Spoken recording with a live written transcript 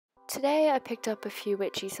Today I picked up a few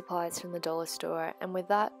witchy supplies from the dollar store, and with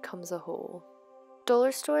that comes a haul.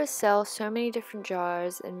 Dollar stores sell so many different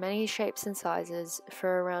jars in many shapes and sizes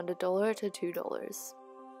for around $1 to $2.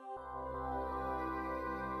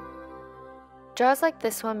 Jars like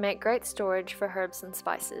this one make great storage for herbs and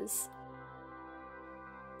spices.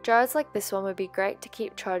 Jars like this one would be great to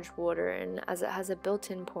keep charged water in, as it has a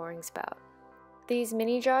built-in pouring spout. These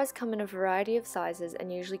mini jars come in a variety of sizes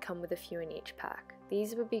and usually come with a few in each pack.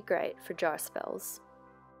 These would be great for jar spells.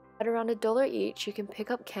 At around $1 each, you can pick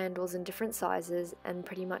up candles in different sizes and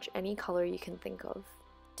pretty much any color you can think of.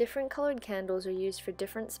 Different colored candles are used for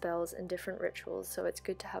different spells and different rituals, so it's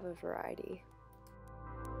good to have a variety.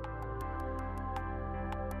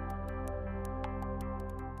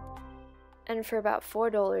 And for about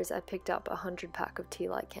 $4 I picked up a 100-pack of tea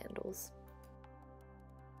light candles.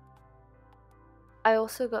 I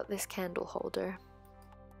also got this candle holder.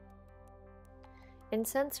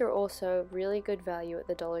 Incense are also really good value at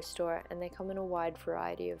the dollar store, and they come in a wide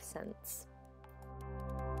variety of scents.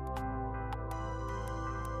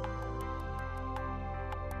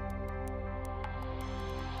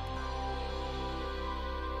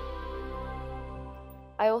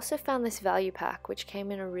 I also found this value pack, which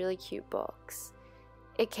came in a really cute box.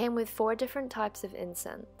 It came with 4 different types of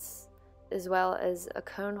incense, as well as a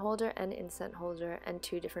cone holder and incense holder and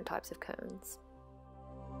 2 different types of cones.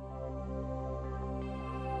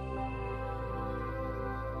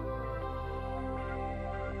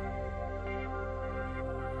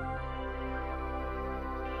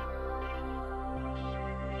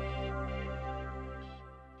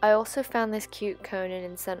 I also found this cute cone and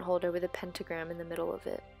incense holder with a pentagram in the middle of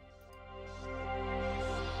it.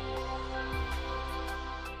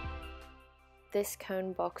 This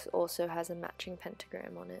cone box also has a matching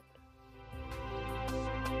pentagram on it.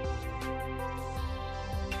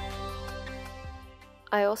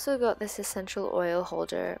 I also got this essential oil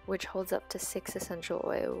holder, which holds up to 6 essential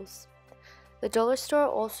oils. The dollar store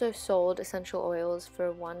also sold essential oils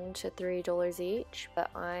for $1 to $3 each,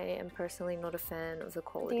 but I am personally not a fan of the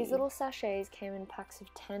quality. These little sachets came in packs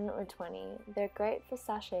of 10 or 20. They're great for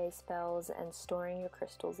sachet spells and storing your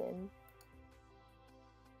crystals in.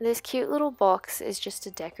 This cute little box is just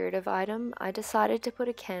a decorative item. I decided to put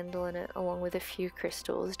a candle in it along with a few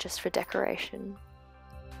crystals just for decoration.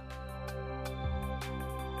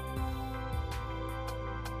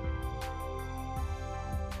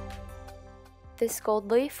 This gold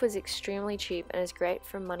leaf was extremely cheap and is great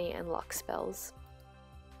for money and luck spells.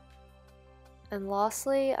 And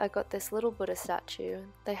lastly, I got this little Buddha statue.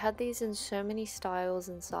 They had these in so many styles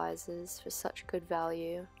and sizes for such good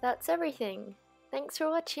value. That's everything. Thanks for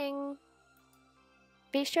watching!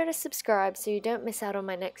 Be sure to subscribe so you don't miss out on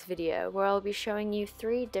my next video, where I'll be showing you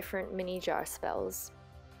 3 different mini jar spells.